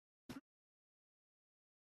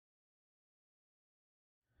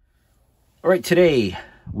All right, today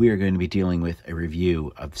we are going to be dealing with a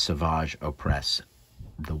review of Savage Opress,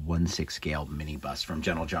 the 1/6 scale mini bust from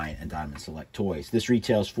Gentle Giant and Diamond Select Toys. This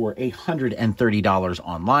retails for $130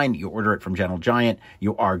 online. You order it from Gentle Giant,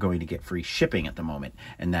 you are going to get free shipping at the moment,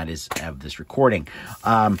 and that is of this recording.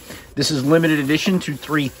 This is limited edition to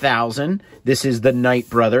 3,000. This is the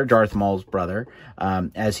Nightbrother, Darth Maul's brother,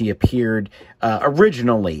 as he appeared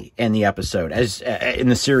originally in the episode, as in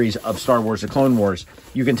the series of Star Wars: The Clone Wars.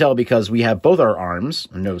 You can tell because we have both our arms,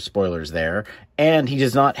 no spoilers there, and he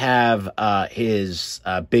does not have his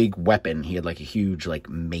big weapon. He had like a huge like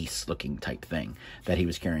mace-looking type thing that he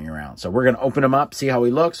was carrying around. So we're going to open him up, see how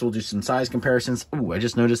he looks. We'll do some size comparisons. Ooh, I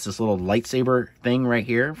just noticed this little lightsaber thing right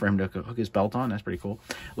here for him to hook his belt on. That's pretty cool.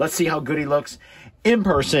 Let's see how good he looks in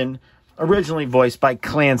person. Originally voiced by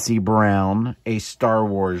Clancy Brown, a Star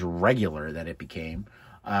Wars regular that it became.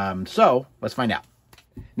 So let's find out.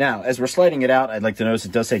 Now, as we're sliding it out, I'd like to notice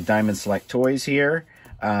it does say Diamond Select Toys here.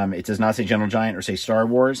 It does not say Gentle Giant or say Star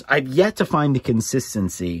Wars. I've yet to find the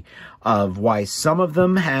consistency of why some of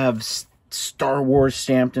them have Star Wars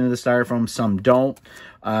stamped into the styrofoam, some don't.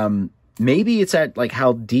 Maybe it's at like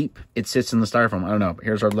how deep it sits in the styrofoam. I don't know.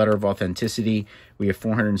 Here's our letter of authenticity. We have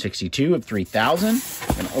 462 of 3,000.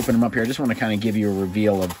 I'm going to open them up here. I just want to kind of give you a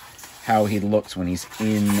reveal of how he looks when he's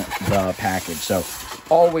in the package. So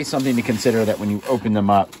always something to consider that when you open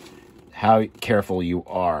them up, how careful you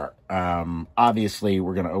are. Obviously,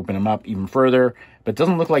 we're going to open him up even further, but it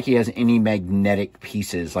doesn't look like he has any magnetic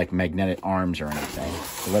pieces, like magnetic arms or anything.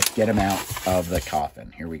 So let's get him out of the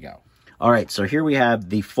coffin. Here we go. All right, so here we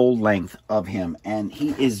have the full length of him, and he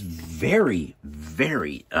is very,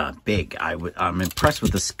 very big. I'm impressed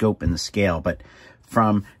with the scope and the scale, but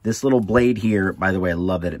from this little blade here, by the way, I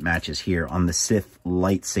love that it matches here on the Sith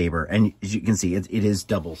lightsaber, and as you can see, it is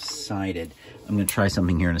double-sided. I'm going to try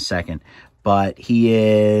something here in a second, but he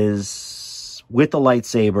is, with the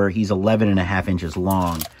lightsaber, he's 11.5 inches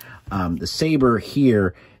long. The saber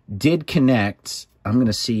here did connect. I'm going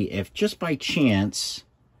to see if just by chance...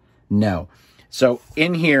 No. So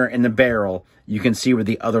in here in the barrel, you can see where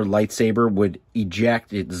the other lightsaber would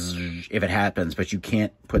eject it if it happens, but you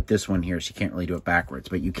can't put this one here, so you can't really do it backwards.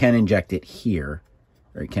 But you can inject it here,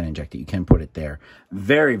 or you can inject it. You can put it there.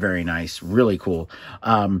 Very, very nice. Really cool.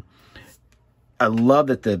 I love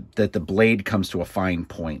that the blade comes to a fine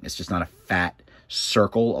point. It's just not a fat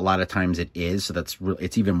circle. A lot of times it is, so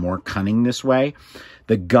it's even more cunning this way.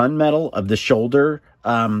 The gunmetal of the shoulder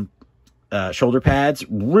pads,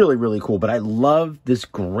 really, really cool. But I love this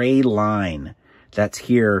gray line that's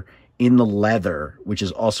here in the leather, which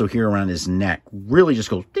is also here around his neck. Really just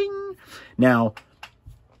goes ding. Now,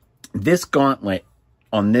 this gauntlet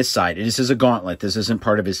on this side, this is a gauntlet. This isn't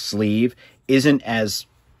part of his sleeve. Isn't as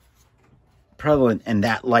prevalent and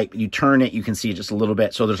that light. You turn it, you can see just a little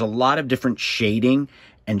bit. So there's a lot of different shading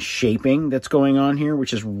and shaping that's going on here,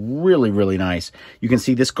 which is really, really nice. You can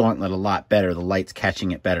see this gauntlet a lot better. The light's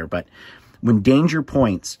catching it better. But when danger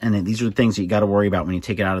points, and these are the things that you got to worry about when you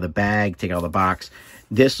take it out of the bag, take it out of the box.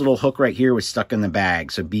 This little hook right here was stuck in the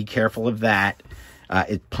bag, so be careful of that.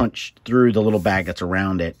 It punched through the little bag that's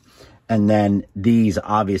around it. And then these,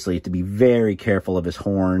 obviously, have to be very careful of his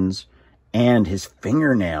horns and his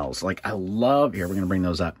fingernails. Like, I love, here, we're going to bring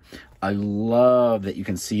those up. I love that you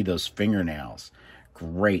can see those fingernails.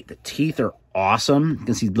 Great. The teeth are awesome. You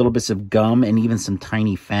can see little bits of gum and even some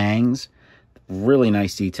tiny fangs. Really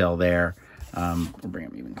nice detail there. We'll bring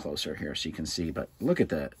them even closer here so you can see. But look at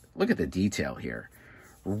the detail here.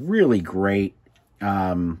 Really great.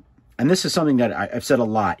 And this is something that I've said a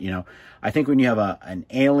lot. You know, I think when you have an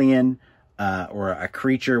alien or a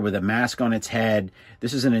creature with a mask on its head,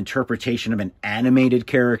 this is an interpretation of an animated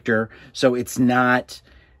character. So it's not...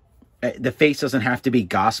 The face doesn't have to be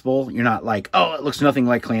gospel. You're not like, oh, it looks nothing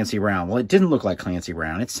like Clancy Brown. Well, it didn't look like Clancy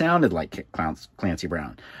Brown. It sounded like Clancy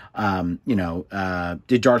Brown.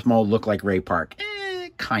 Did Darth Maul look like Ray Park?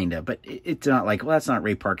 Kind of, but it's not like, well, that's not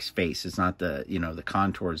Ray Park's face. It's not the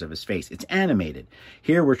contours of his face. It's animated.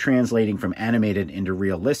 Here we're translating from animated into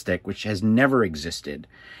realistic, which has never existed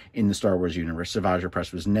in the Star Wars universe. Savage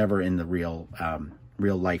Opress was never in the real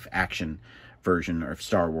life action version of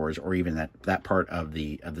Star Wars, or even that part of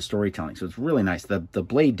the storytelling. So it's really nice. The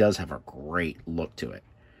blade does have a great look to it.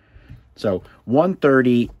 So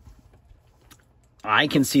 130, I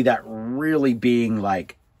can see that really being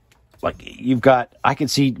like you've got, I can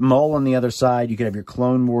see Maul on the other side. You could have your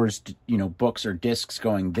Clone Wars, books or discs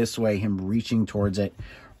going this way, him reaching towards it.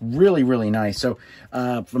 Really, really nice. So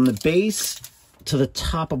from the base to the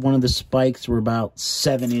top of one of the spikes, we're about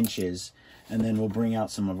 7 inches. And then we'll bring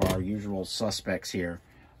out some of our usual suspects here.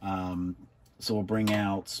 So we'll bring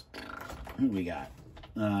out, who do we got?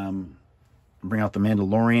 bring out the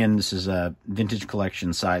Mandalorian. This is a vintage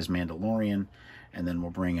collection size Mandalorian. And then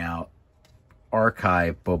we'll bring out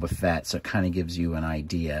Archive Boba Fett, so it kind of gives you an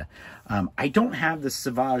idea. I don't have the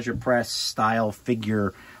Savage Opress style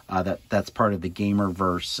figure that's part of the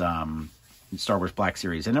Gamerverse Star Wars Black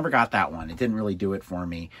Series. I never got that one. It didn't really do it for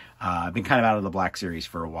me. I've been kind of out of the Black Series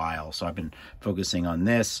for a while, so I've been focusing on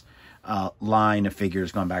this line of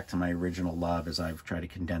figures, going back to my original love as I've tried to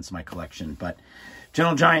condense my collection. But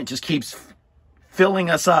Gentle Giant just keeps filling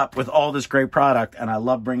us up with all this great product, and I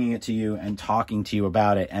love bringing it to you and talking to you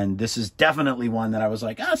about it. And this is definitely one that I was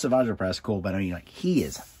like, Savage Opress, cool, but I mean, like, he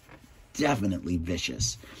is definitely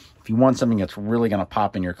vicious. If you want something that's really going to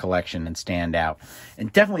pop in your collection and stand out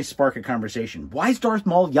and definitely spark a conversation, why is Darth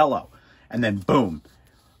Maul yellow? And then boom,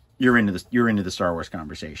 you're into the Star Wars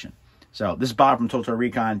conversation. So this is Bob from Total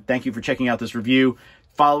Recon. Thank you for checking out this review.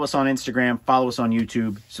 Follow us on Instagram, follow us on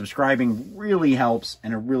YouTube. Subscribing really helps,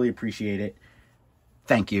 and I really appreciate it.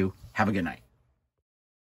 Thank you. Have a good night.